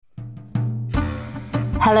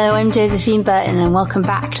Hello, I'm Josephine Burton and welcome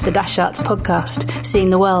back to the Dash Arts podcast,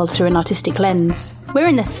 seeing the world through an artistic lens. We're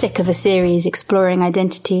in the thick of a series exploring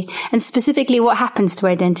identity, and specifically what happens to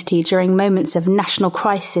identity during moments of national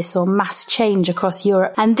crisis or mass change across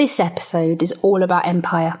Europe. And this episode is all about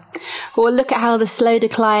empire. We'll look at how the slow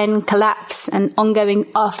decline, collapse, and ongoing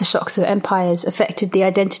aftershocks of empires affected the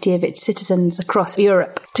identity of its citizens across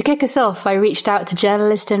Europe. To kick us off, I reached out to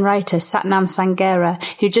journalist and writer Satnam Sanghera,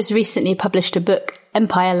 who just recently published a book,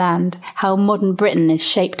 Empire Land, How Modern Britain is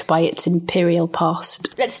Shaped by Its Imperial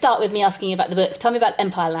Past. Let's start with me asking you about the book. Tell me about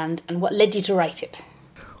Empire Land and what led you to write it.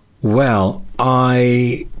 Well,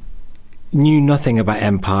 I knew nothing about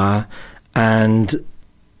empire, and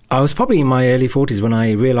I was probably in my early 40s when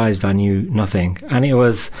I realised I knew nothing. And I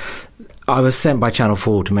was sent by Channel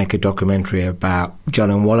 4 to make a documentary about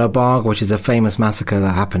Jallianwala Bagh, which is a famous massacre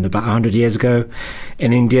that happened about 100 years ago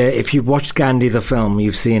in India. If you've watched Gandhi, the film,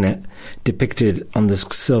 you've seen it depicted on the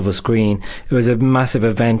silver screen. It was a massive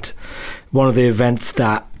event, one of the events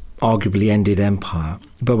that arguably ended empire.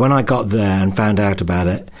 But when I got there and found out about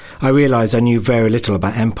it, I realised I knew very little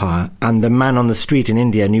about empire, and the man on the street in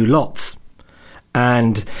India knew lots.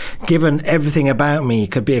 And given everything about me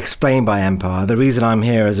could be explained by empire, the reason I'm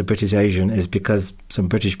here as a British Asian is because some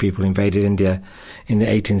British people invaded India in the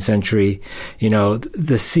 18th century. You know,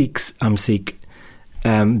 the Sikhs, I'm Sikh,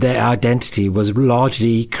 their identity was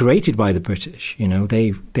largely created by the British. You know,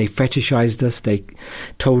 they fetishized us. They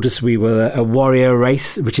told us we were a warrior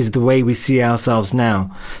race, which is the way we see ourselves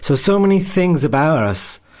now. So many things about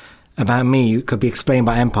us, about me, could be explained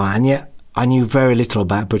by empire, and yet I knew very little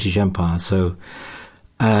about British Empire, so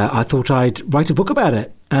I thought I'd write a book about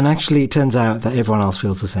it. And actually, it turns out that everyone else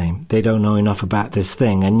feels the same. They don't know enough about this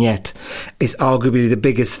thing, and yet it's arguably the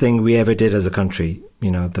biggest thing we ever did as a country. You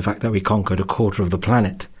know, the fact that we conquered a quarter of the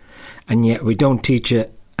planet, and yet we don't teach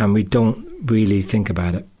it, and we don't really think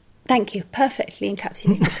about it. Thank you. Perfectly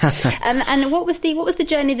encapsulated. And what was the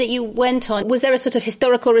journey that you went on? Was there a sort of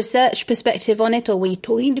historical research perspective on it, or were you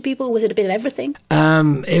talking to people? Was it a bit of everything?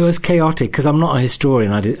 It was chaotic because I'm not a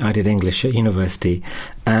historian. I did English at university.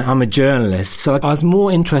 I'm a journalist, so I was more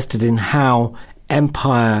interested in how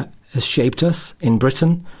empire has shaped us in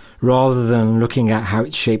Britain rather than looking at how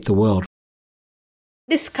it shaped the world.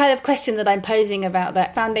 This kind of question that I'm posing about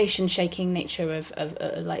that foundation-shaking nature of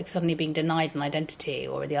like suddenly being denied an identity,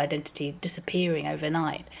 or the identity disappearing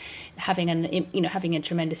overnight, having a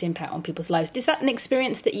tremendous impact on people's lives. Is that an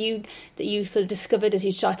experience that you sort of discovered as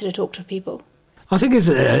you started to talk to people? I think it's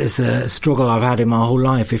a struggle I've had in my whole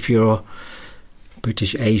life. If you're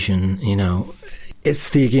British Asian, you know, it's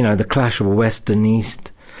the clash of West and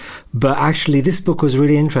East. But actually, this book was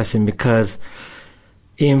really interesting because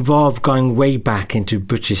it involved going way back into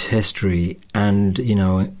British history and, you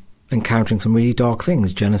know, encountering some really dark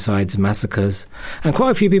things, genocides, massacres. And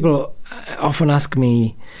quite a few people often ask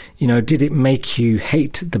me, you know, did it make you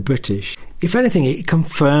hate the British? If anything, it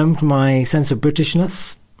confirmed my sense of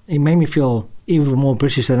Britishness. It made me feel even more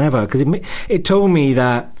British than ever, because it taught me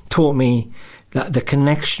that the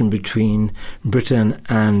connection between Britain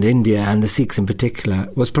and India, and the Sikhs in particular,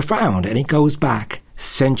 was profound, and it goes back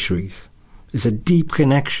centuries. It's a deep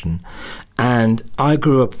connection. And I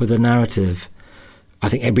grew up with a narrative, I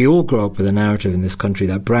think we all grew up with a narrative in this country,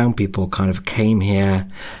 that brown people kind of came here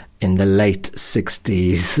in the late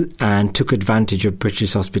 60s and took advantage of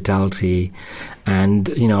British hospitality. And,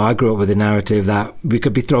 you know, I grew up with a narrative that we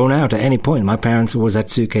could be thrown out at any point. My parents always had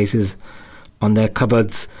suitcases on their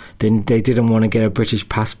cupboards. Then they didn't want to get a British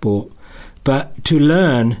passport. But to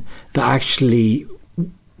learn that actually,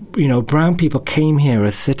 you know, brown people came here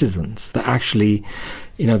as citizens, that actually,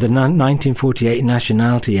 you know, the 1948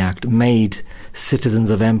 Nationality Act made citizens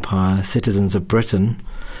of empire, citizens of Britain,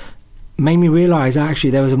 made me realise that actually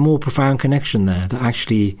there was a more profound connection there, that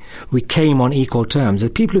actually we came on equal terms. The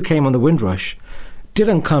people who came on the Windrush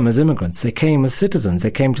didn't come as immigrants, they came as citizens, they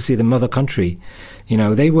came to see the mother country. You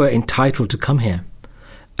know, they were entitled to come here.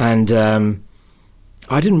 And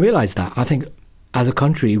I didn't realise that. I think as a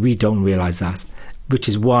country we don't realise that, which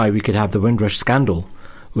is why we could have the Windrush scandal,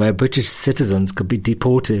 where British citizens could be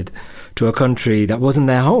deported to a country that wasn't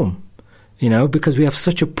their home, you know, because we have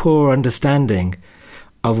such a poor understanding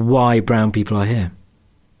of why brown people are here.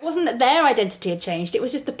 It wasn't that their identity had changed, it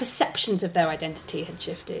was just the perceptions of their identity had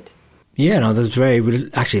shifted. Yeah, no, there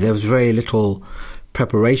was very little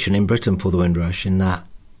preparation in Britain for the Windrush, in that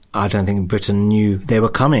I don't think Britain knew they were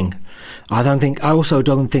coming. I also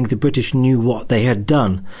don't think the British knew what they had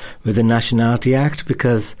done with the Nationality Act,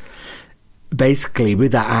 because basically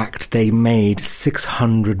with that act they made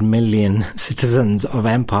 600 million citizens of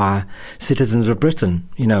empire citizens of Britain,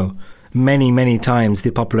 you know, many, many times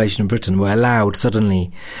the population of Britain were allowed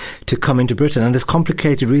suddenly to come into Britain. And there's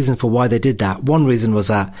complicated reasons for why they did that. One reason was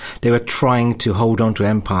that they were trying to hold on to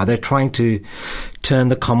empire. They're trying to turn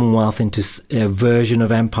the Commonwealth into a version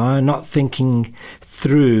of empire, not thinking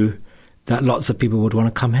through that lots of people would want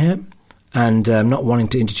to come here, and not wanting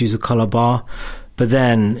to introduce a colour bar. But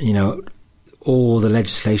then, all the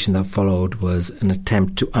legislation that followed was an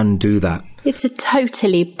attempt to undo that. It's a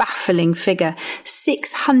totally baffling figure.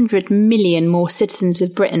 600 million more citizens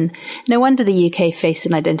of Britain. No wonder the UK faced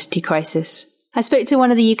an identity crisis. I spoke to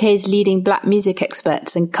one of the UK's leading black music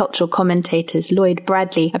experts and cultural commentators, Lloyd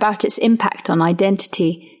Bradley, about its impact on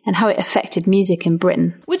identity and how it affected music in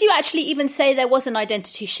Britain. Would you actually even say there was an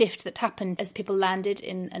identity shift that happened as people landed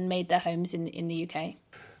and made their homes in the UK?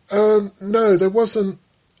 No, there wasn't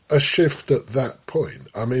a shift at that point.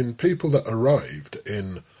 I mean, people that arrived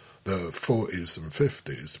in the 40s and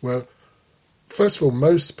 50s, well, first of all,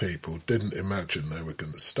 most people didn't imagine they were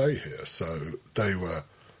going to stay here. So they were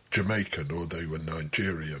Jamaican, or they were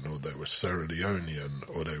Nigerian, or they were Sierra Leonean,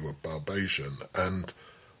 or they were Barbadian. And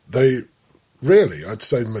they really, I'd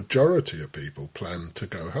say the majority of people planned to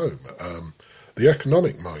go home. The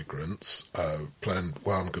economic migrants planned,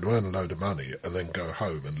 well, I'm going to earn a load of money and then go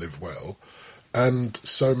home and live well. And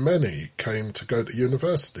so many came to go to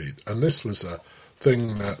university. And this was a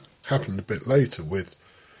thing that happened a bit later with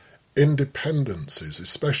independences,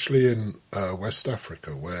 especially in West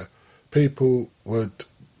Africa, where people would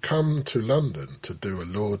come to London to do a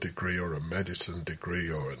law degree or a medicine degree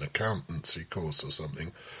or an accountancy course or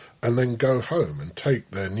something, and then go home and take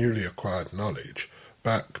their newly acquired knowledge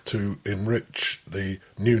back to enrich the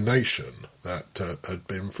new nation that had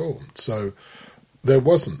been formed. So there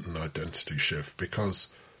wasn't an identity shift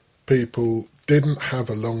because people didn't have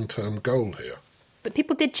a long-term goal here. But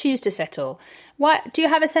people did choose to settle. Why? Do you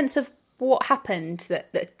have a sense of what happened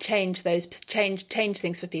that changed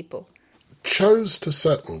things for people? Chose to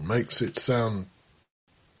settle makes it sound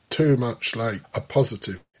too much like a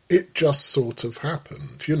positive. It just sort of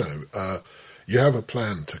happened, you have a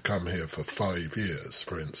plan to come here for 5 years,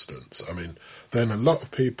 for instance. I mean, then a lot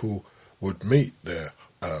of people would meet their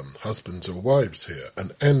husbands or wives here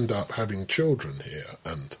and end up having children here.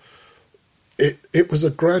 And it was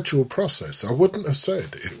a gradual process. I wouldn't have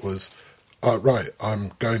said it was, right,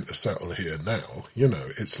 I'm going to settle here now.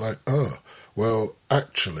 It's like, well,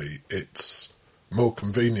 actually, it's more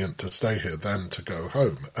convenient to stay here than to go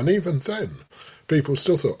home. And even then, people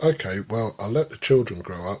still thought, okay, well, I'll let the children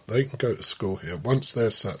grow up. They can go to school here. Once they're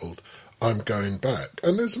settled, I'm going back.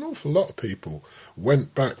 And there's an awful lot of people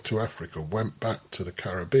went back to Africa, went back to the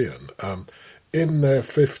Caribbean in their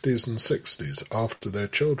 50s and 60s after their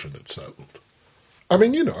children had settled. I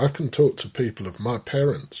mean, I can talk to people of my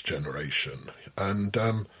parents' generation and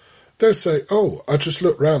they'll say, I just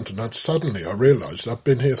looked round and suddenly I realised I've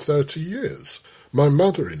been here 30 years. My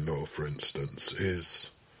mother-in-law, for instance,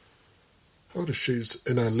 is, she's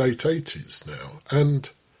in her late 80s now, and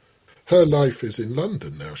her life is in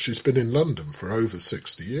London now. She's been in London for over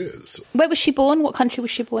 60 years. Where was she born? What country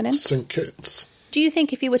was she born in? St Kitts. Do you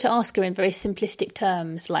think if you were to ask her in very simplistic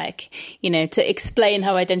terms, like, to explain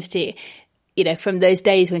her identity, from those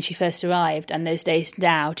days when she first arrived and those days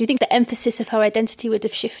now, do you think the emphasis of her identity would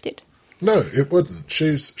have shifted? No, it wouldn't. She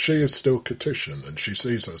is still Kittitian, and she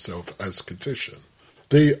sees herself as Kittitian.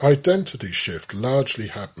 The identity shift largely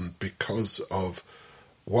happened because of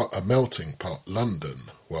what a melting pot London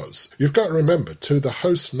was. You've got to remember, to the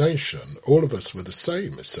host nation, all of us were the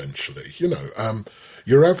same, essentially.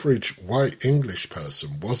 Your average white English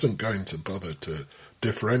person wasn't going to bother to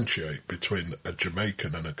differentiate between a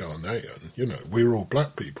Jamaican and a Ghanaian. We were all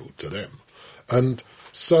black people to them. And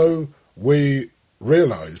so we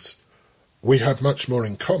realised we had much more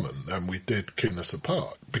in common than we did keeping us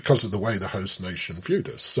apart because of the way the host nation viewed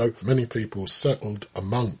us. So many people settled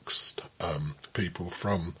amongst people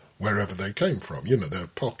from wherever they came from. There are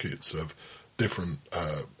pockets of different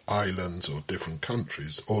islands or different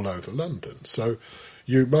countries all over London. So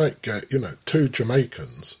you might get, 2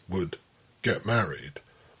 Jamaicans would get married.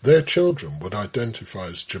 Their children would identify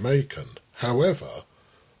as Jamaican. However,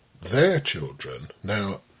 their children,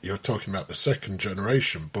 now you're talking about the second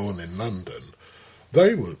generation born in London,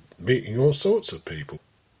 they were meeting all sorts of people.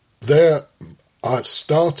 They're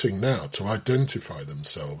starting now to identify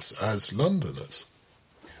themselves as Londoners.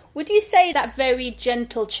 Would you say that very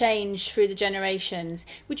gentle change through the generations,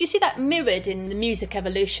 would you see that mirrored in the music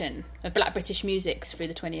evolution of Black British music through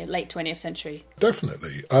the late 20th century?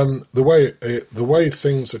 Definitely. The way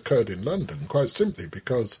things occurred in London, quite simply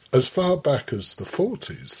because as far back as the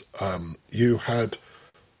 40s, you had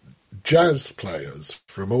jazz players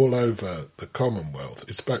from all over the Commonwealth,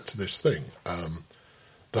 it's back to this thing.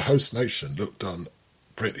 The host nation looked on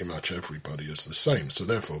pretty much everybody as the same, so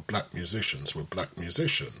therefore black musicians were black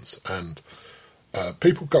musicians, and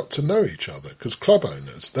people got to know each other, because club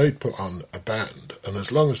owners, they'd put on a band, and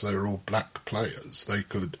as long as they were all black players, they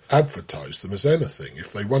could advertise them as anything.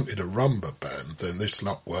 If they wanted a rumba band, then this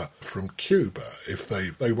lot were from Cuba. If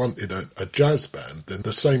they wanted a jazz band, then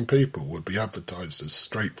the same people would be advertised as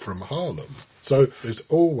straight from Harlem. So there's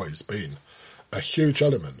always been a huge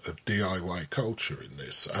element of DIY culture in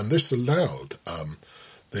this, and this allowed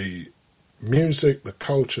the music, the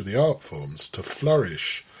culture, the art forms to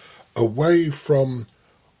flourish away from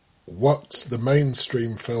what the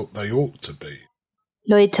mainstream felt they ought to be.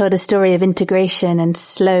 Lloyd told a story of integration and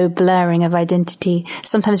slow blurring of identity,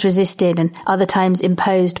 sometimes resisted and other times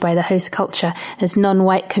imposed by the host culture as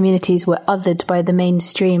non-white communities were othered by the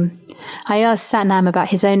mainstream. I asked Satnam about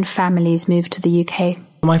his own family's move to the UK.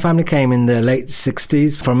 My family came in the late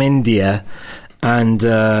 60s from India, and,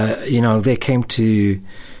 they came to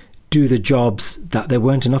do the jobs that there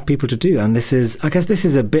weren't enough people to do. And this is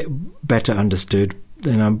a bit better understood.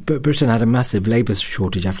 Britain had a massive labour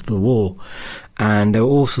shortage after the war, and there were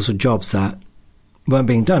all sorts of jobs that weren't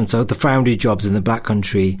being done. So the foundry jobs in the black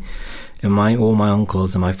country, and all my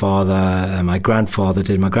uncles and my father and my grandfather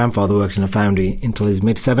did. My grandfather worked in a foundry until his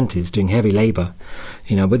mid-70s doing heavy labour,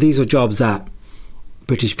 but these were jobs that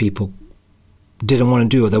British people didn't want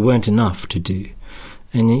to do, or there weren't enough to do.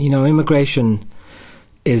 And, immigration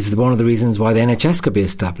is one of the reasons why the NHS could be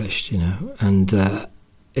established, and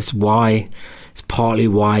it's partly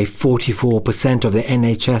why 44% of the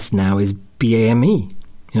NHS now is BAME,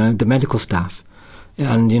 the medical staff.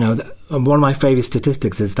 And, one of my favourite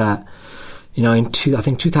statistics is that, in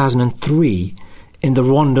 2003, in the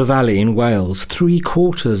Rhondda Valley in Wales,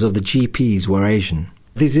 3/4 of the GPs were Asian.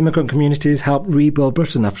 These immigrant communities helped rebuild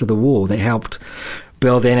Britain after the war. They helped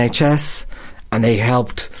build the NHS, and they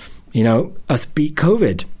helped, us beat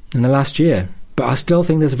COVID in the last year. But I still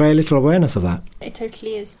think there's very little awareness of that. It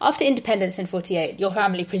totally is. After independence in 1948, your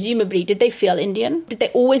family, presumably, did they feel Indian? Did they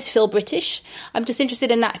always feel British? I'm just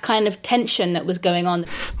interested in that kind of tension that was going on.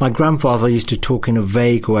 My grandfather used to talk in a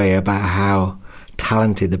vague way about how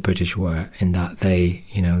talented the British were, in that they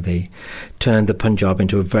turned the Punjab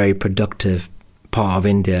into a very productive part of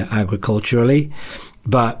India agriculturally.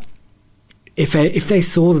 But if they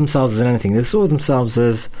saw themselves as anything, they saw themselves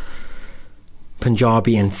as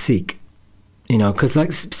Punjabi and Sikh. Because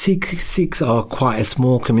Sikhs are quite a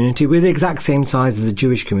small community. We're the exact same size as the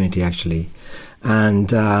Jewish community, actually.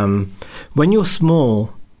 And when you're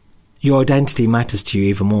small, your identity matters to you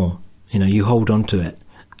even more. You hold on to it.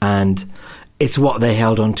 And it's what they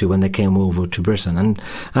held on to when they came over to Britain. And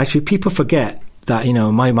actually, people forget that,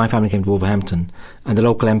 my family came to Wolverhampton, and the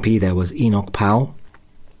local MP there was Enoch Powell.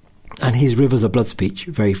 And his Rivers of Blood speech,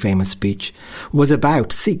 very famous speech, was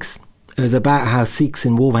about Sikhs. It was about how Sikhs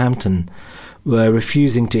in Wolverhampton were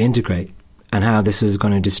refusing to integrate, and how this was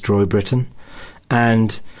going to destroy Britain.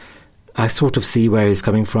 And I sort of see where he's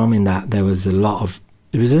coming from, in that there was a lot of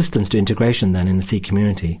resistance to integration then in the Sikh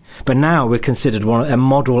community. But now we're considered a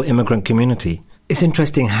model immigrant community. It's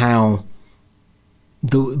interesting how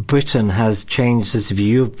Britain has changed its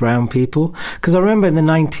view of brown people. Because I remember in the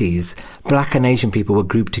 90s, black and Asian people were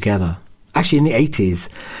grouped together. Actually, in the 80s,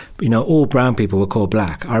 all brown people were called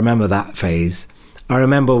black. I remember that phase. I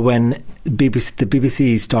remember when the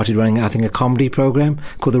BBC started running, I think, a comedy programme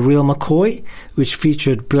called The Real McCoy, which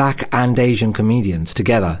featured black and Asian comedians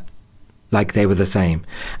together, like they were the same.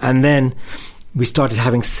 And then we started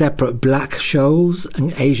having separate black shows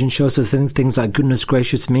and Asian shows, so things like Goodness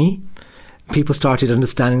Gracious Me. People started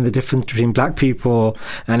understanding the difference between black people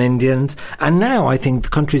and Indians. And now I think the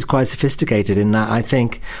country is quite sophisticated in that I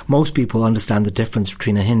think most people understand the difference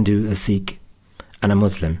between a Hindu, a Sikh, and a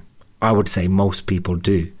Muslim. I would say most people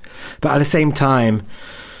do. But at the same time,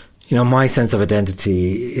 my sense of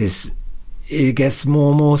identity it gets more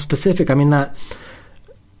and more specific. I mean, that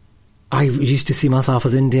I used to see myself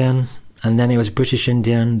as Indian, and then it was British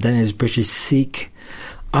Indian, then it was British Sikh.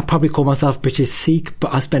 I probably call myself British Sikh,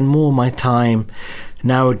 but I spend more of my time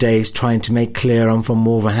nowadays trying to make clear I'm from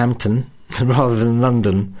Wolverhampton rather than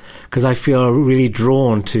London, because I feel really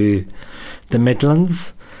drawn to the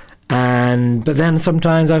Midlands. But then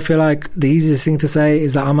sometimes I feel like the easiest thing to say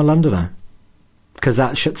is that I'm a Londoner, because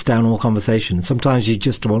that shuts down all conversation. Sometimes you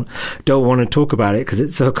just don't want to talk about it because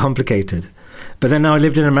it's so complicated. But then I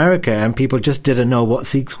lived in America, and people just didn't know what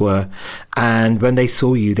Sikhs were. And when they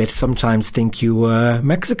saw you, they'd sometimes think you were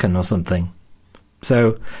Mexican or something.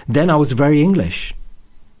 So then I was very English.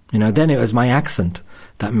 Then it was my accent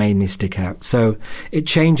that made me stick out. So it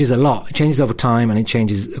changes a lot. It changes over time, and it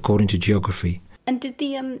changes according to geography. And did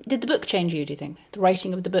the book change you, do you think? The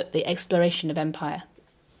writing of the book, the exploration of empire?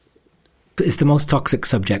 It's the most toxic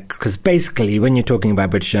subject, because basically when you're talking about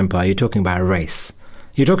British Empire, you're talking about a race.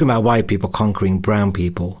 You're talking about white people conquering brown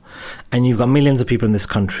people. And you've got millions of people in this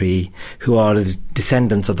country who are the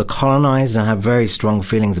descendants of the colonized and have very strong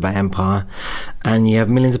feelings about empire. And you have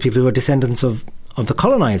millions of people who are descendants of the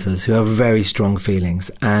colonizers who have very strong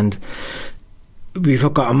feelings. And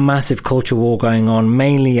we've got a massive culture war going on,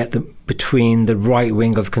 mainly between the right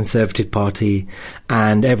wing of the Conservative Party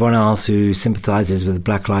and everyone else who sympathises with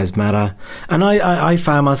Black Lives Matter. And I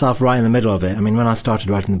found myself right in the middle of it. I mean, when I started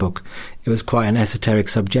writing the book, it was quite an esoteric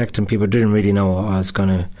subject, and people didn't really know what I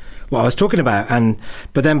was talking about.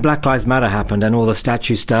 But then Black Lives Matter happened, and all the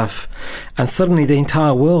statue stuff, and suddenly the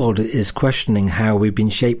entire world is questioning how we've been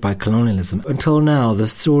shaped by colonialism. Until now, the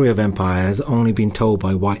story of empire has only been told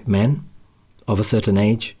by white men of a certain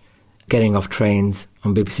age, getting off trains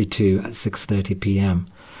on BBC Two at 6:30 p.m.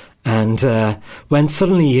 And when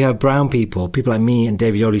suddenly you have brown people like me and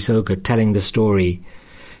David Olusoga telling the story,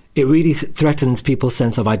 it really threatens people's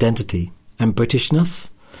sense of identity and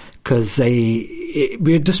Britishness, because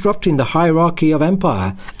we're disrupting the hierarchy of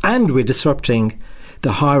empire, and we're disrupting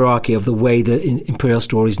the hierarchy of the way the imperial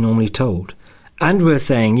story is normally told. And we're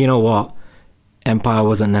saying, you know what? Empire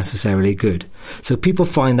wasn't necessarily good. So people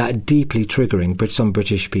find that deeply triggering, some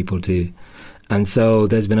British people do. And so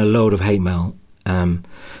there's been a load of hate mail. And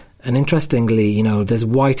interestingly, there's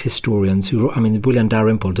white historians William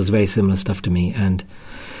Dalrymple does very similar stuff to me. And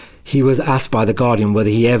he was asked by The Guardian whether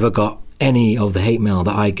he ever got any of the hate mail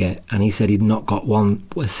that I get. And he said he'd not got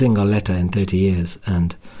a single letter in 30 years.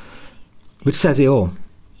 And which says it all.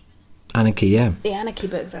 Anarchy, yeah. The Anarchy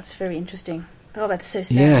book, that's very interesting. Oh, that's so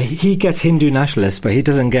sad. Yeah, he gets Hindu nationalists, but he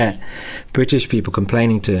doesn't get British people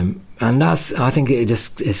complaining to him. And I think it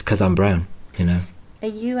just is because I'm brown, Are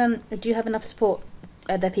you, do you have enough support?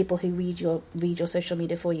 Are there people who read your social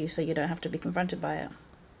media for you so you don't have to be confronted by it?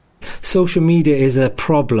 Social media is a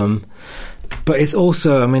problem, but it's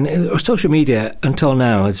also, social media until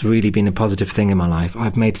now has really been a positive thing in my life.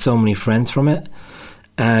 I've made so many friends from it,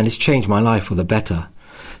 and it's changed my life for the better.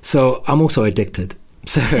 So I'm also addicted.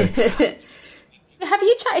 So... Have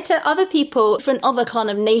you chatted to other people from other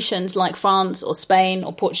kind of nations like France or Spain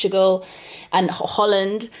or Portugal and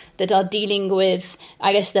Holland that are dealing with,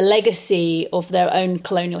 I guess, the legacy of their own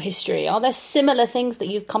colonial history? Are there similar things that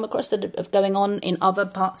you've come across that are going on in other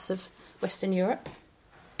parts of Western Europe?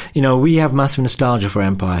 We have massive nostalgia for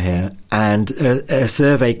empire here, and a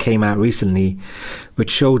survey came out recently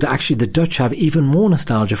which showed that actually the Dutch have even more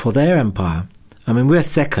nostalgia for their empire. We're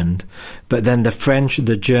second, but then the French,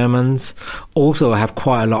 the Germans also have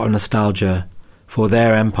quite a lot of nostalgia for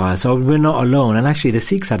their empire. So we're not alone. And actually the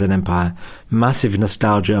Sikhs had an empire, massive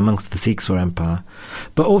nostalgia amongst the Sikhs for empire.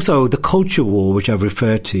 But also the culture war, which I've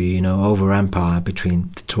referred to, over empire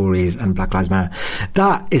between the Tories and Black Lives Matter,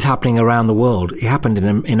 that is happening around the world. It happened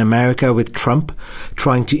in America with Trump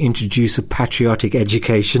trying to introduce a patriotic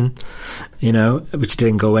education, which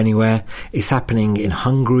didn't go anywhere. It's happening in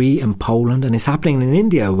Hungary and Poland, and it's happening in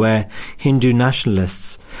India, where Hindu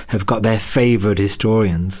nationalists have got their favoured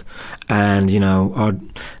historians and,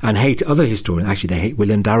 and hate other historians. Actually, they hate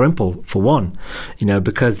William Dalrymple, for one,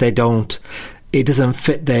 because it doesn't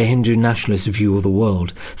fit their Hindu nationalist view of the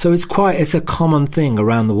world. So it's a common thing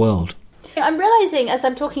around the world. I'm realising as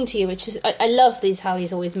I'm talking to you, which is, I love how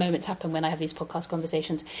these always moments happen when I have these podcast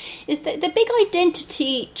conversations, is that the big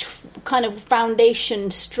identity kind of foundation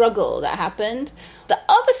struggle that happened. The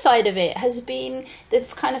other side of it has been the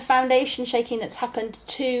kind of foundation shaking that's happened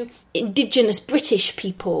to indigenous British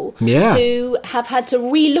people who have had to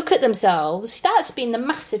relook at themselves. That's been the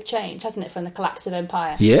massive change, hasn't it, from the collapse of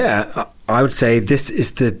empire? Yeah, I would say this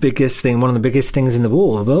is the biggest thing, one of the biggest things in the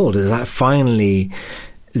world, is that finally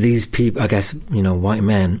these people, I guess, white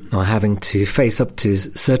men are having to face up to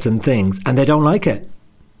certain things, and they don't like it.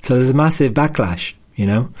 So there's a massive backlash,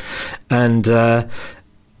 and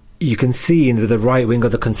you can see in the right wing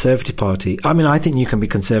of the Conservative Party. I think you can be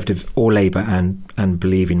Conservative or Labour and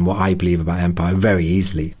believe in what I believe about empire very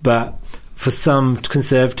easily. But for some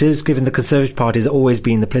Conservatives, given the Conservative Party has always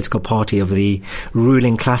been the political party of the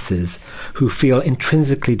ruling classes who feel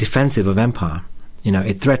intrinsically defensive of empire,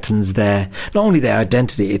 it threatens not only their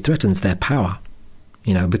identity, it threatens their power,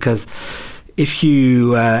 because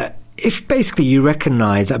if basically you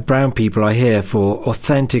recognise that brown people are here for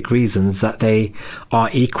authentic reasons, that they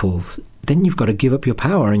are equals, then you've got to give up your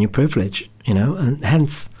power and your privilege, and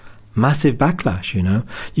hence massive backlash,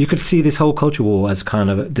 You could see this whole culture war as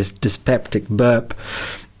kind of this dyspeptic burp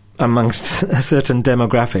amongst a certain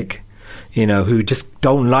demographic, who just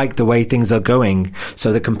don't like the way things are going.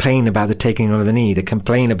 So they complain about the taking of the knee. They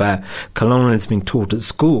complain about colonialism being taught at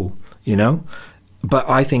school, But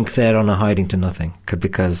I think they're on a hiding to nothing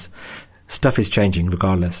because stuff is changing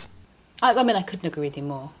regardless. I couldn't agree with you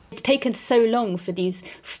more. It's taken so long for these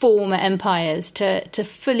former empires to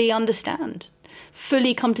fully understand,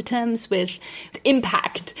 fully come to terms with the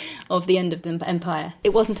impact of the end of the empire.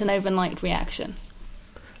 It wasn't an overnight reaction.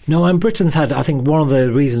 No, and Britain's had, I think one of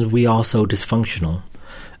the reasons we are so dysfunctional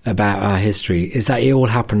about our history is that it all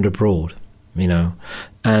happened abroad,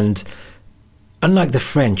 and unlike the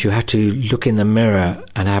French, who had to look in the mirror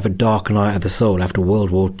and have a dark night of the soul after World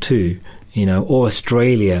War II, or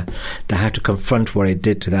Australia, that had to confront what it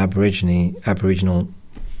did to the Aboriginal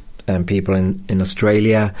people in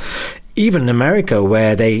Australia, even in America,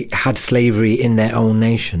 where they had slavery in their own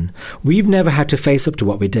nation. We've never had to face up to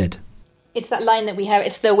what we did. It's that line that we have.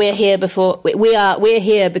 It's the "we're here before we're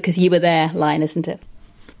here because you were there" line, isn't it?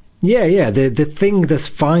 Yeah. The thing that's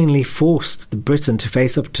finally forced Britain to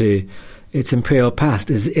face up to its imperial past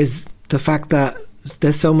is the fact that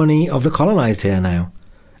there's so many of the colonized here now,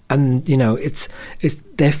 and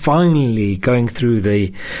they're finally going through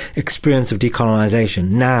the experience of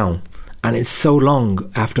decolonization now, and it's so long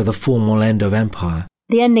after the formal end of empire.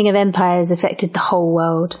 The ending of empire has affected the whole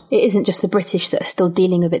world. It isn't just the British that are still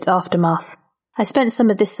dealing with its aftermath. I spent some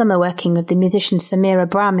of this summer working with the musician Samira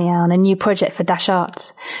Bramia on a new project for Dash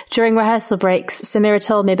Arts. During rehearsal breaks, Samira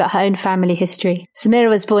told me about her own family history. Samira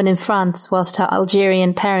was born in France whilst her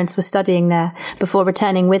Algerian parents were studying there before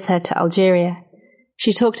returning with her to Algeria.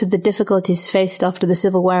 She talked of the difficulties faced after the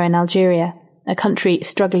civil war in Algeria, a country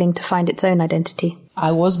struggling to find its own identity.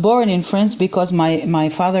 I was born in France because my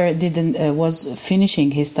father was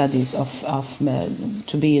finishing his studies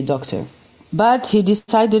to be a doctor. But he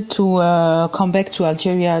decided to come back to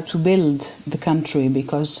Algeria to build the country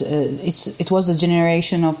because it was a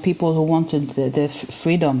generation of people who wanted the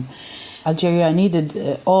freedom. Algeria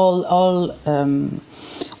needed all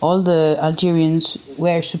the Algerians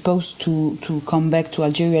were supposed to come back to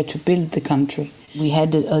Algeria to build the country. We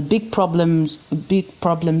had big problems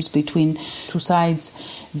between two sides.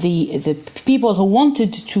 The people who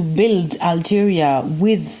wanted to build Algeria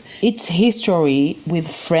with its history, with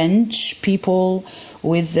French people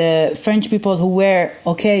who were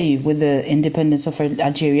okay with the independence of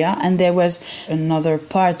Algeria, and there was another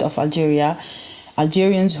part of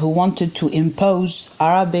Algerians who wanted to impose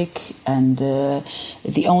Arabic and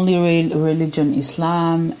the only religion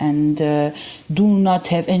Islam and do not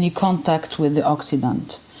have any contact with the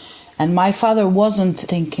Occident. And my father wasn't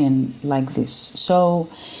thinking like this. So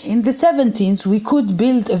in the 17th, we could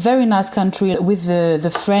build a very nice country with the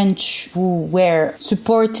French who were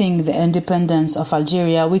supporting the independence of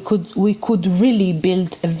Algeria. We could really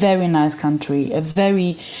build a very nice country, a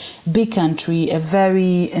very big country, a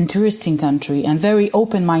very interesting country, and very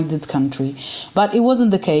open-minded country. But it wasn't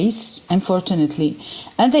the case, unfortunately.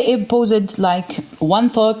 And they imposed like one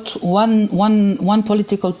thought, one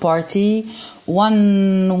political party,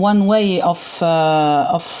 one way of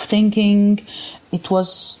thinking. It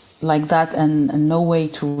was like that, and no way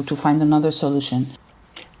to find another solution.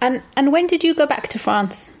 And when did you go back to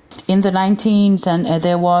France? In the 19th, and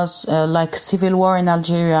there was like civil war in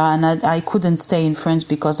Algeria, and I couldn't stay in France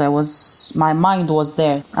because my mind was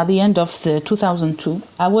there. At the end of 2002,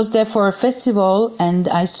 I was there for a festival, and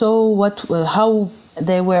I saw how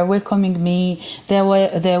they were welcoming me. They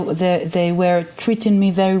were treating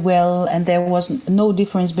me very well, and there was no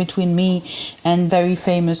difference between me and very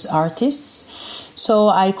famous artists. So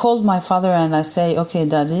I called my father and I say, "Okay,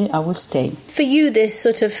 Daddy, I will stay." For you,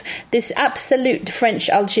 this absolute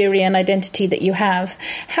French-Algerian identity that you have,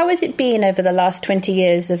 how has it been over the last 20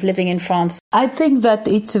 years of living in France? I think that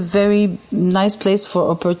it's a very nice place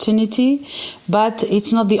for opportunity, but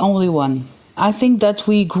it's not the only one. I think that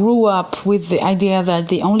we grew up with the idea that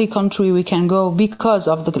the only country we can go because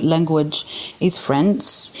of the language is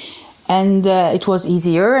France. And it was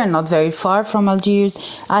easier and not very far from Algiers.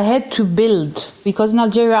 I had to build, because in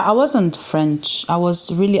Algeria I wasn't French. I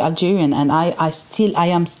was really Algerian, and I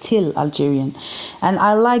am still Algerian. And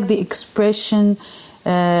I like the expression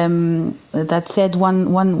that said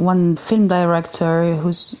one film director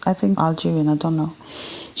who's, I think, Algerian, I don't know.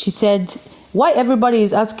 She said, "Why everybody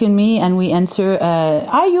is asking me?" And we answer,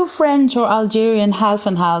 "Are you French or Algerian, half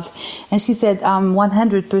and half?" And she said, "I'm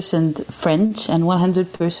 100% French and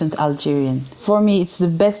 100% Algerian." For me, it's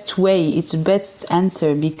the best way, it's the best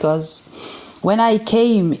answer, because when I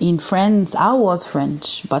came in France, I was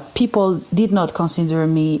French, but people did not consider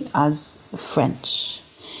me as French.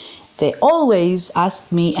 They always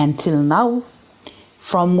asked me, until now,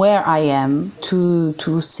 from where I am to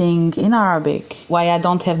sing in Arabic. Why I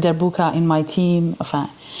don't have Darbuka in my team. Enfin,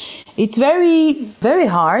 it's very, very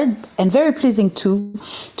hard and very pleasing too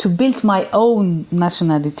to build my own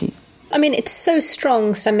nationality. I mean, it's so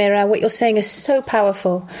strong, Samira. What you're saying is so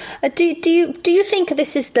powerful. Do you think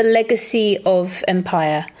this is the legacy of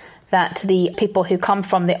empire? That the people who come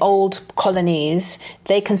from the old colonies,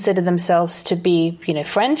 they consider themselves to be,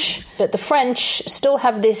 French, but the French still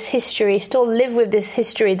have this history, still live with this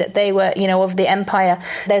history that they were, of the empire.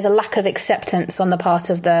 There's a lack of acceptance on the part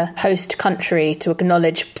of the host country to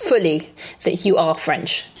acknowledge fully that you are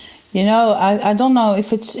French. I don't know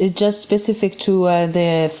if it's just specific to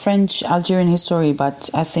the French-Algerian history, but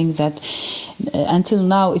I think that until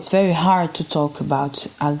now it's very hard to talk about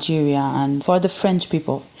Algeria and for the French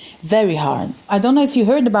people. Very hard. I don't know if you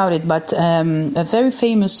heard about it, but a very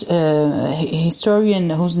famous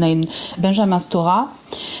historian whose name Benjamin Stora,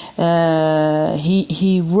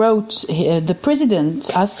 he wrote. The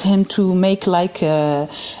president asked him to make like a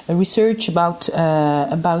research about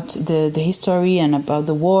the history and about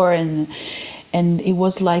the war, and it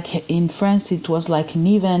was like in France it was like an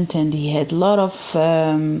event, and he had a lot of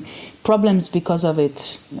problems because of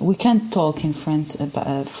it. We can't talk in France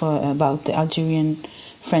about the Algerian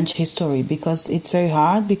French history because it's very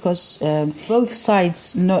hard, because both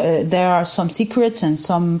sides know there are some secrets and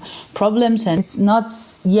some problems, and it's not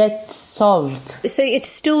yet solved. So it's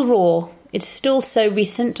still raw. It's still so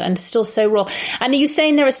recent and still so raw. And are you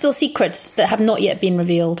saying there are still secrets that have not yet been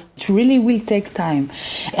revealed? It really will take time.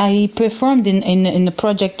 I performed in a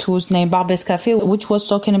project whose name Barbès Café, which was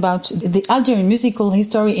talking about the Algerian musical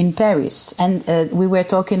history in Paris. And we were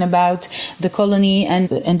talking about the colony and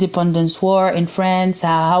the independence war in France,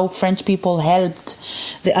 how French people helped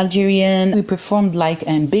the Algerian. We performed like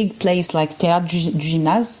in a big place like Théâtre du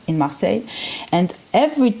Gymnase in Marseille. And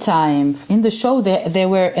every time in the show there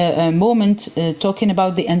were a moment talking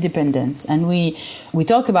about the independence, and we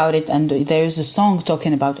talk about it, and there is a song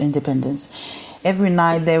talking about independence. Every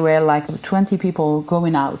night there were like 20 people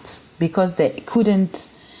going out because they couldn't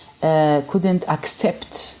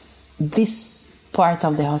accept this part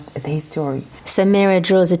of the history. Samira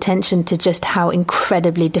draws attention to just how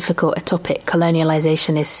incredibly difficult a topic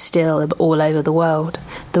colonialisation is still all over the world.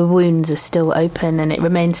 The wounds are still open, and it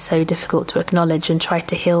remains so difficult to acknowledge and try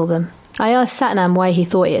to heal them. I asked Satnam why he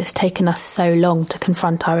thought it has taken us so long to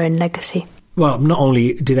confront our own legacy. Well, not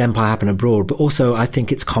only did empire happen abroad, but also I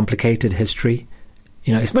think it's complicated history.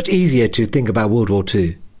 It's much easier to think about World War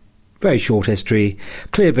II. Very short history,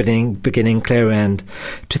 clear beginning, clear end.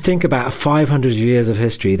 To think about 500 years of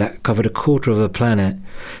history that covered a quarter of the planet,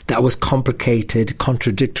 that was complicated,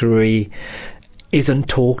 contradictory, isn't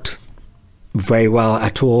talked very well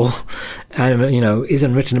at all, and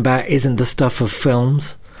isn't written about, isn't the stuff of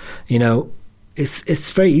films. It's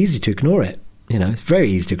very easy to ignore it. It's very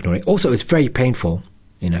easy to ignore it. Also, it's very painful.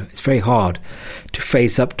 It's very hard to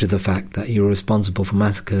face up to the fact that you're responsible for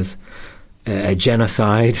massacres. A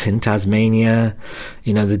genocide in Tasmania,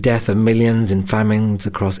 the death of millions in famines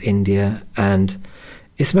across India. And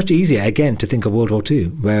it's much easier, again, to think of World War II,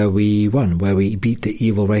 where we won, where we beat the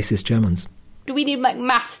evil racist Germans. Do we need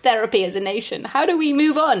mass therapy as a nation? How do we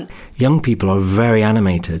move on? Young people are very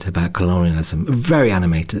animated about colonialism, very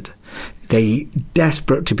animated. They're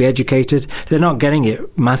desperate to be educated. They're not getting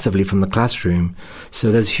it massively from the classroom.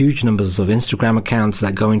 So there's huge numbers of Instagram accounts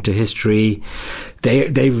that go into history.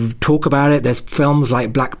 They talk about it. There's films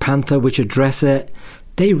like Black Panther which address it.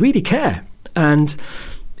 They really care. And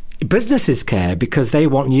businesses care because they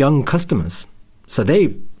want young customers. So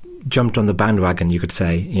they've jumped on the bandwagon, you could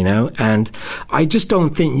say, and I just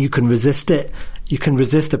don't think you can resist it. You can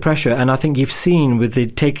resist the pressure, and I think you've seen with the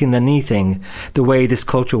taking the knee thing the way this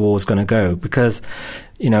culture war is going to go, because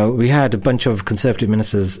we had a bunch of Conservative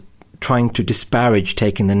ministers trying to disparage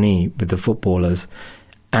taking the knee with the footballers,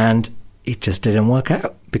 and it just didn't work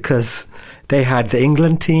out because they had the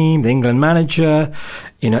England team, the England manager,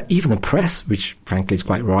 even the press, which frankly is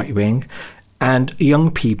quite right-wing, and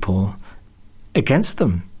young people against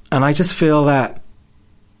them. And I just feel that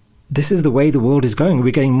this is the way the world is going.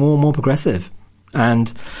 We're getting more and more progressive.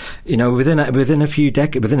 And, within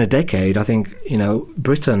a decade, I think,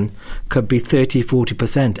 Britain could be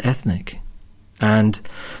 30-40% ethnic. And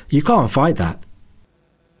you can't fight that.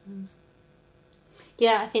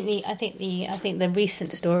 Yeah, I think the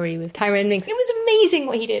recent story with Tyrone Mings, it was amazing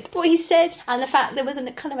what he did, what he said, and the fact there was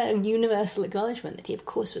a kind of a universal acknowledgement that he, of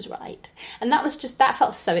course, was right, and that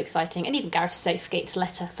felt so exciting. And even Gareth Southgate's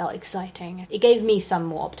letter felt exciting. It gave me some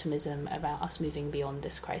more optimism about us moving beyond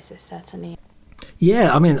this crisis, certainly.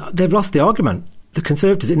 Yeah, I mean, they've lost the argument. the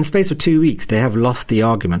Conservatives, in the space of 2 weeks, they have lost the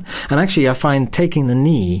argument. And actually, I find taking the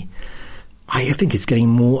knee, I think it's getting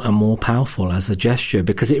more and more powerful as a gesture,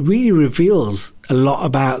 because it really reveals a lot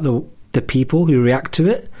about the people who react to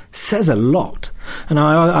it. Says a lot. And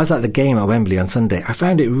I was at the game at Wembley on Sunday. I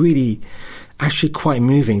found it really actually quite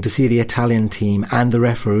moving to see the Italian team and the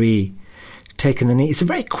referee taking the knee. It's a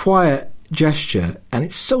very quiet gesture, and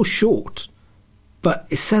it's so short, but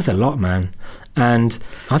it says a lot, man. And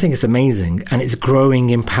I think it's amazing, and it's growing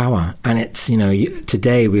in power. And it's,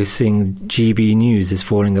 today we're seeing GB News is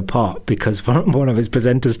falling apart because one of its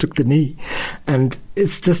presenters took the knee, and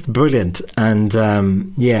it's just brilliant. And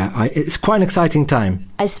it's quite an exciting time.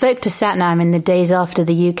 I spoke to Satnam in the days after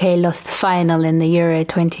the UK lost the final in the Euro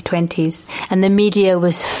 2020s, and the media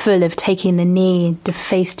was full of taking the knee,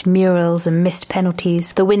 defaced murals and missed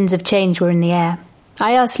penalties. The winds of change were in the air.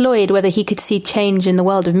 I asked Lloyd whether he could see change in the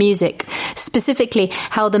world of music, specifically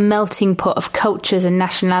how the melting pot of cultures and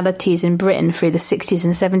nationalities in Britain through the 60s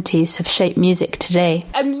and 70s have shaped music today.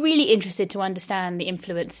 I'm really interested to understand the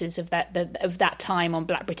influences of that time on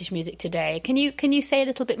Black British music today. Can you say a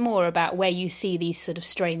little bit more about where you see these sort of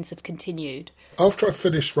strains have continued? After I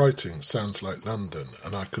finished writing Sounds Like London,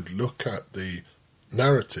 and I could look at the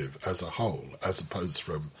narrative as a whole, as opposed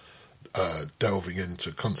from delving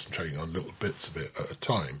into concentrating on little bits of it at a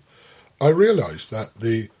time, I realised that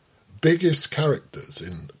the biggest characters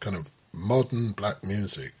in kind of modern black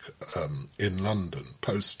music in London,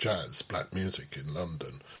 post-jazz black music in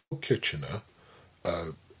London, Kitchener,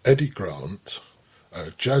 Eddie Grant,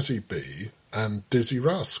 Jazzy B and Dizzy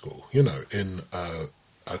Rascal, in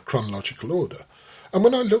a chronological order. And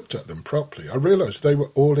when I looked at them properly, I realised they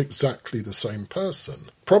were all exactly the same person,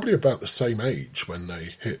 probably about the same age when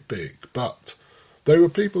they hit big, but they were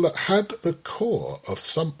people that had the core of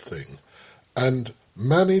something and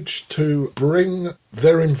managed to bring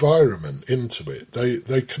their environment into it.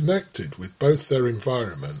 They connected with both their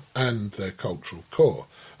environment and their cultural core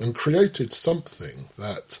and created something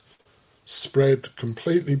that spread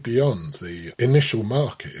completely beyond the initial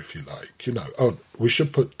market, if you like. We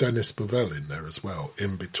should put Dennis Bovell in there as well,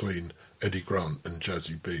 in between Eddie Grant and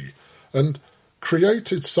Jazzy B, and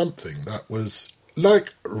created something that was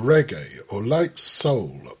like reggae or like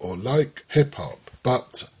soul or like hip-hop,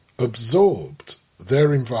 but absorbed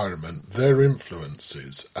their environment, their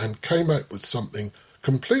influences, and came out with something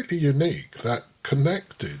completely unique that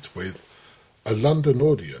connected with a London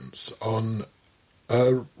audience on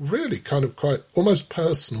a really kind of quite almost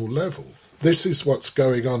personal level. This is what's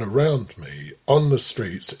going on around me, on the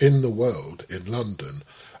streets, in the world, in London,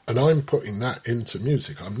 and I'm putting that into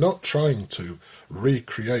music. I'm not trying to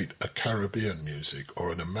recreate a Caribbean music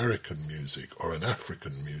or an American music or an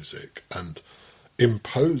African music and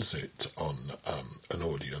impose it on an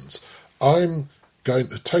audience. I'm going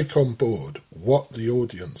to take on board what the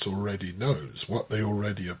audience already knows, what they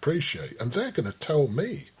already appreciate, and they're going to tell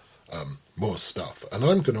me more stuff, and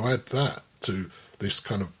I'm going to add that to this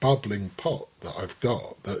kind of bubbling pot that I've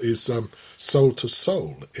got that is Soul to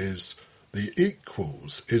Soul, is the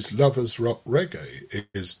Equals, is Lovers Rock Reggae,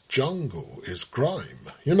 is Jungle, is Grime.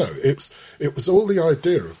 It was all the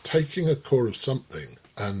idea of taking a core of something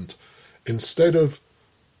and instead of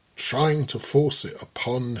trying to force it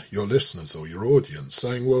upon your listeners or your audience,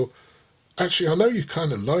 saying, well, actually, I know you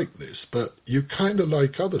kind of like this, but you kind of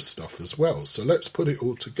like other stuff as well, so let's put it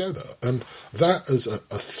all together. And that is a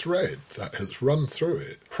thread that has run through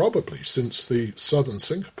it, probably since the Southern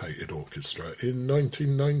Syncopated Orchestra in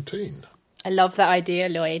 1919. I love that idea,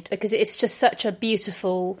 Lloyd, because it's just such a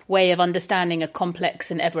beautiful way of understanding a complex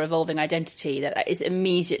and ever-evolving identity that is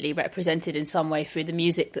immediately represented in some way through the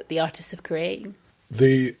music that the artists are creating.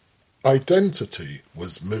 The identity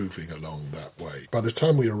was moving along that way. By the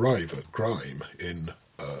time we arrive at grime in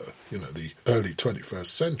the early 21st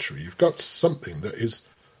century, you've got something that is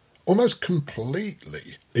almost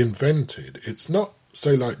completely invented. It's not,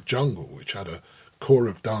 say, like Jungle, which had a core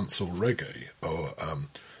of dancehall reggae, or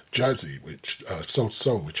Jazzy, which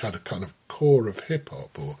Soul, which had a kind of core of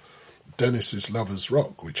hip-hop, or Dennis's Lovers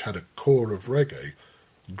Rock, which had a core of reggae.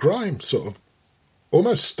 Grime sort of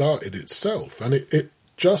almost started itself, and it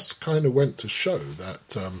just kind of went to show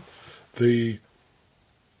that the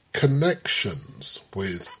connections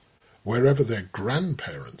with wherever their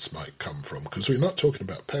grandparents might come from, because we're not talking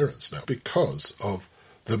about parents now, because of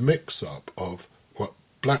the mix-up of what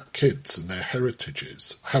black kids and their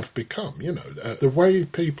heritages have become, the way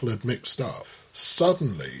people had mixed up.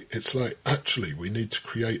 Suddenly, it's like, actually, we need to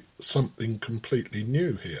create something completely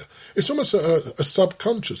new here. It's almost a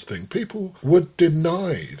subconscious thing. People would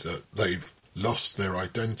deny that they've lost their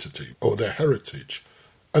identity or their heritage,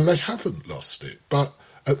 and they haven't lost it, but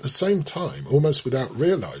at the same time, almost without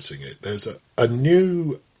realising it, there's a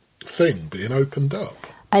new thing being opened up.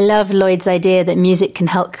 I love Lloyd's idea that music can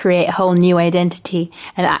help create a whole new identity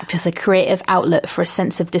and act as a creative outlet for a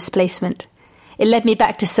sense of displacement. It led me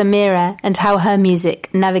back to Samira and how her music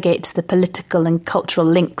navigates the political and cultural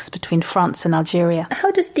links between France and Algeria.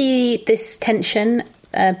 How does this tension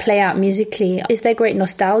play out musically? Is there great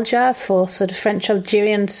nostalgia for sort of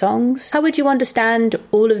French-Algerian songs? How would you understand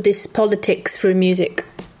all of this politics through music?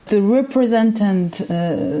 The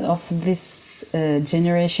representative of this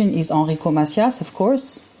generation is Enrico Macias, of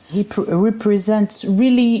course. He represents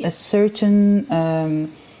really a certain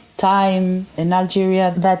time in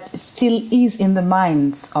Algeria that still is in the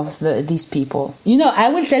minds of these people. You know, I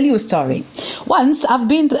will tell you a story. Once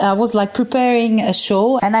I was like preparing a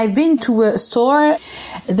show, and I've been to a store.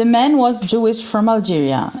 The man was Jewish from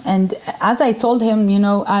Algeria, and as I told him, you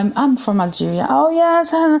know, I'm from Algeria. Oh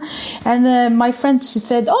yes, and my friend, she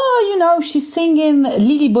said, oh, you know, she's singing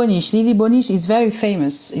Lili Bonish. Lili Bonish is very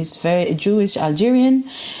famous. He's very Jewish Algerian.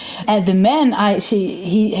 And the man,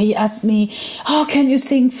 he asked me, oh, can you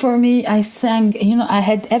sing for me? I sang, you know, I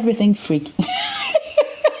had everything free.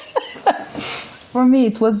 For me,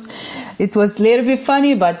 it was a little bit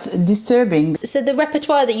funny, but disturbing. So the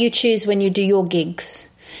repertoire that you choose when you do your gigs,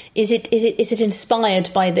 is it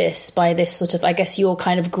inspired by this sort of, I guess, your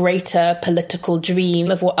kind of greater political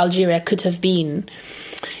dream of what Algeria could have been?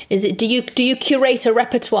 Do you curate a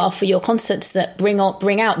repertoire for your concerts that bring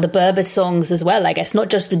out the Berber songs as well? I guess not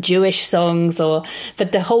just the Jewish songs,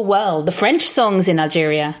 but the whole world, the French songs in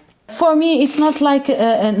Algeria. For me, it's not like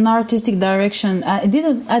an artistic direction. I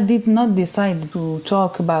did not decide to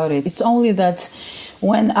talk about it. It's only that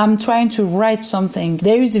when I'm trying to write something,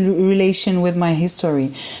 there is a relation with my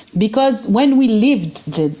history. Because when we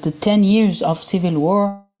lived the 10 years of civil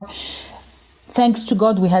war, thanks to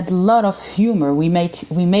God, we had a lot of humor. We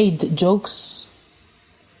made jokes,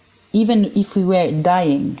 even if we were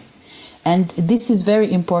dying. And this is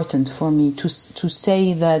very important for me to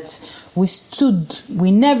say that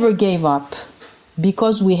we never gave up,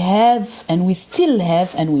 because we have, and we still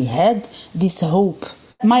have, and we had this hope.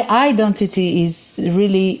 My identity is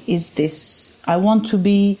this. I want to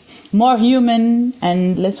be more human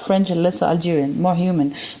and less French and less Algerian, more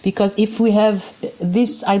human. Because if we have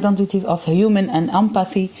this identity of human and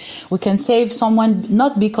empathy, we can save someone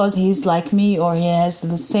not because he's like me or he has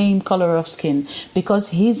the same color of skin, because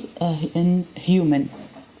he's a human.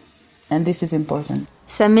 And this is important.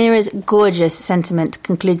 Samira's gorgeous sentiment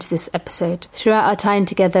concludes this episode. Throughout our time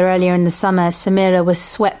together earlier in the summer, Samira was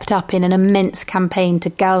swept up in an immense campaign to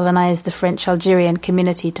galvanise the French-Algerian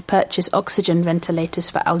community to purchase oxygen ventilators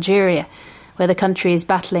for Algeria, where the country is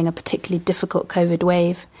battling a particularly difficult COVID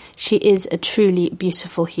wave. She is a truly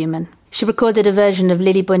beautiful human. She recorded a version of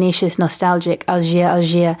Lili Bonish's nostalgic Algiers,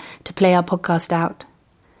 Algiers to play our podcast out.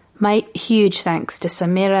 My huge thanks to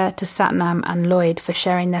Samira, to Satnam and Lloyd for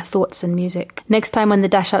sharing their thoughts and music. Next time on the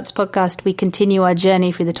Dash Arts podcast, we continue our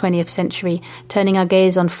journey through the 20th century, turning our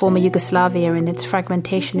gaze on former Yugoslavia and its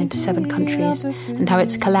fragmentation into 7 countries, and how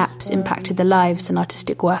its collapse impacted the lives and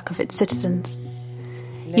artistic work of its citizens.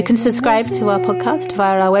 You can subscribe to our podcast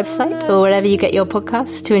via our website or wherever you get your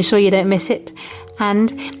podcasts to ensure you don't miss it.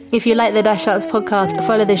 And if you like the Dash Arts podcast,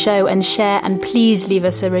 follow the show and share, and please leave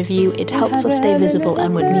us a review. It helps us stay visible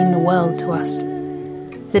and would mean the world to us.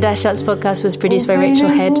 The Dash Arts podcast was produced by Rachel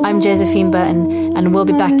Head. I'm Josephine Burton, and we'll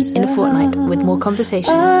be back in a fortnight with more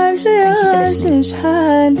conversations. Thank you for listening.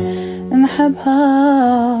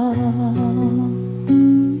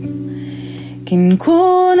 كي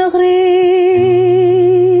نكون غريب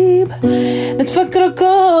نتفكرك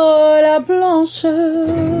على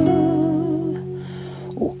بلانشور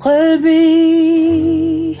وقلبي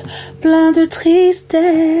plein de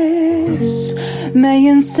tristesse ما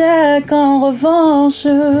ينساك en revanche.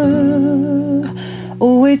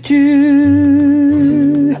 Où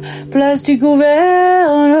es-tu, place du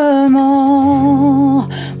gouvernement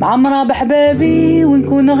معمرة بحبابي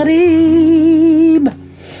ونكون غريب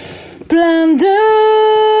plein de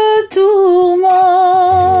tourments.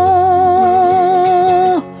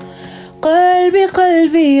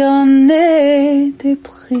 قلبي en était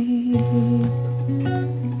pris.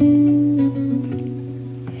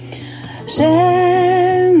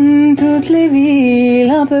 J'aime toutes les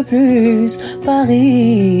villes, un peu plus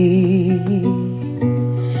Paris.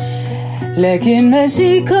 لكن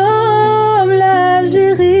ماشي comme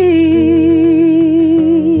l'Algérie.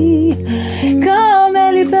 Comme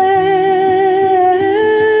elle est belle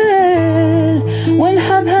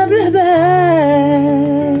ونحبها بالهبال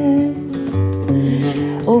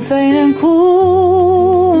وفين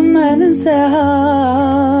نكون ما ننساها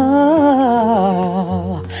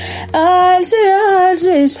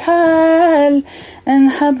عالجي شحال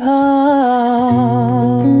نحبها.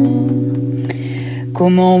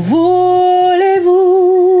 Comment voulez-vous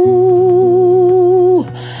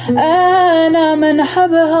أنا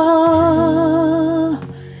منحبها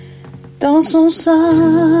dans son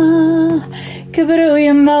sein كبروا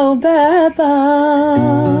يما وبابا.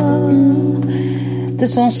 De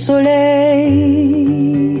son soleil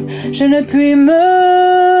je ne puis me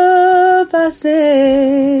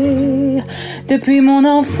passer. Depuis mon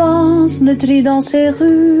enfance ne trie dans ces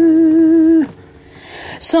rues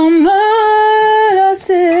sans me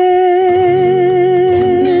lasser.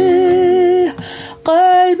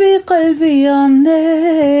 قلبي en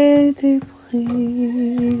est épris.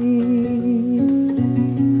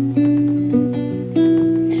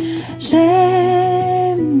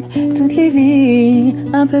 J'aime toutes les villes,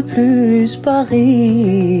 un peu plus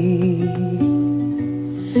Paris.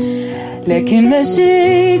 لكن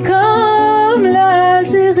ماشي comme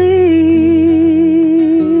l'Algérie.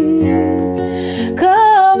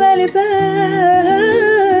 Comme elle est belle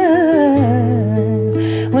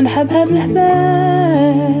ونحبها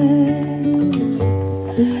بالحبال.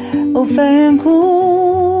 وفين نكون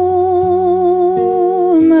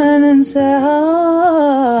ما ننساها.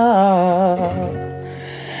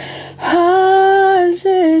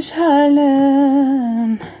 عالجي شحال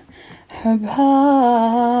نحبها.